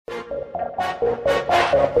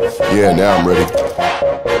Yeah, now I'm ready.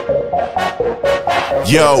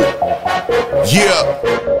 Yo, yeah.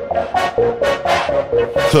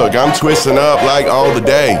 Look, I'm twisting up like all the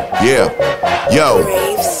day. Yeah, yo.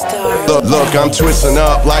 Look, I'm twisting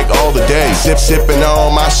up like all the day. Sipping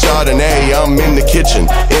on my Chardonnay. I'm in the kitchen,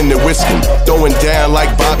 in the whisking, throwing down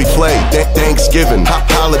like Bobby Flay. Thanksgiving,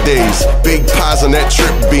 holidays, big pies on that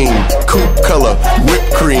trip beam. Coupe color,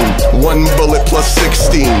 whipped cream, 1 bullet plus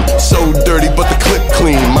 16. So dirty, but the clip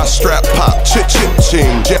clean. My strap pop,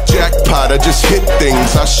 ching. Jackpot, I just hit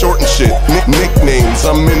things. I shorten shit, nicknames.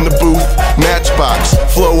 I'm in the booth, matchbox.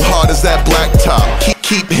 Flow hard as that black top.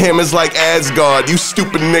 Keep hammers like Asgard. You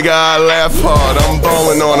stupid nigga, I laugh hard. I'm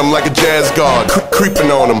ballin' on them like a jazz guard.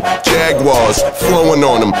 Creeping on them, Jaguars, flowing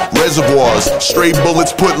on them, reservoirs. Stray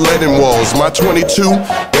bullets put lead in walls. My 22,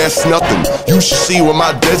 that's nothing. You should see what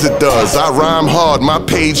my desert does. I rhyme hard, my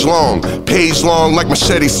page long like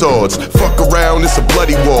machete swords. Fuck around, it's a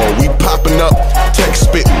bloody war. We popping up,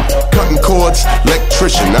 text spitting, cutting cords,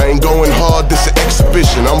 electrician. I ain't going hard, this an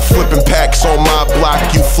exhibition. I'm flipping packs on my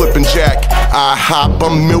block, you flipping jack. I hop,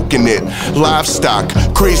 I'm milking it. Livestock,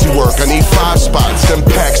 crazy work, I need 5 spots. Them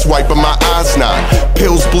packs wiping my eyes not.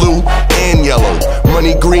 Pills blue and yellow,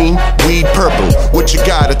 money green, weed purple. What you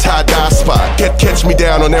got, a tie-dye spot? Catch me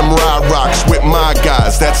down on them rocks with my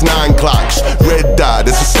guys, that's 9 clocks. Red dot,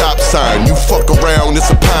 it's a stop sign. You fuck around, it's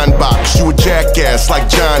a pine box. You a jackass like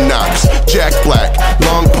John Knox. Jack Black,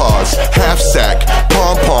 long pause, half sack,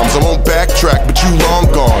 pom-poms. I won't backtrack, but you long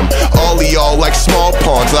gone. All of y'all like small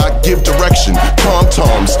pawns. I give direction,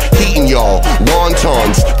 tom-toms, heating y'all,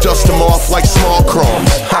 wontons. Dust them off like small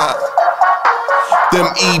crumbs. Ha. Them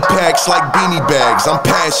E-packs like beanie bags. I'm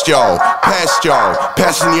past y'all,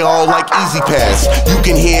 passing y'all like easy pass. You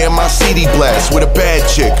can hear my CD blast with a bad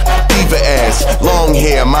chick, diva ass, long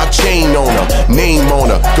hair, my chain owner, name on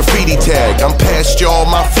her, graffiti tag. I'm past y'all,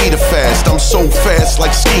 my feet are fast. I'm so fast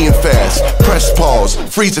like skiing fast. Press pause,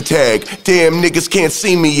 freezer tag. Damn niggas can't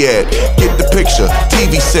see me yet. Get the picture,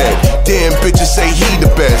 TV set. Damn bitches say he the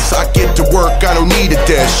best. I get to work, I don't need a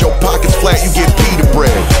desk. Your pockets flat, you get pita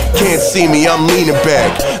bread. Can't see me, I'm leaning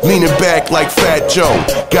back like Fat Joe.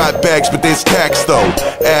 Got bags, but there's tax though.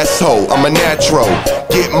 Asshole, I'm a natural.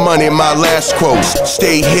 Get money, my last quotes.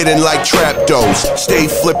 Stay hidden like trapdoors. Stay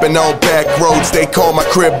flipping on back roads. They call my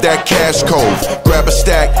crib that cash cove. Grab a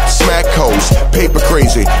stack, smack hoes. Paper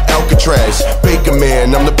crazy, Alcatraz. Baker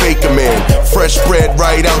man, I'm the baker man. Fresh bread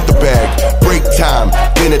right out the bag. Break time,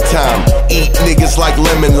 dinner time. Eat niggas like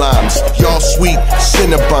lemon limes. Y'all sweet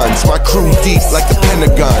Cinnabons. My crew deep like the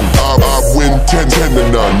Pentagon. I win 10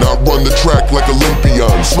 to none. I run the track like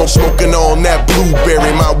Olympian. Smoking on that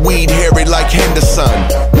blueberry. My weed hairy like Henderson.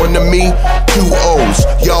 1 to me, 2 O's.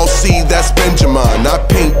 Y'all see that's Benjamin. I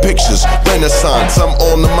paint pictures, Renaissance. I'm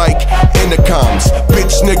on the mic, intercoms.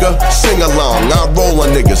 Bitch nigga, sing along. I roll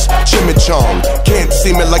on niggas, chimichong. Can't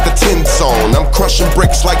see me like the tin song. I'm crushing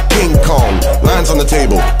bricks like King Kong. Lines on the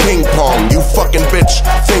table, ping pong. You fucking bitch,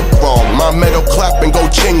 think wrong. My metal clap and go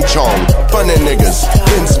ching chong. Funny niggas,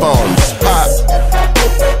 Vince Vaughn.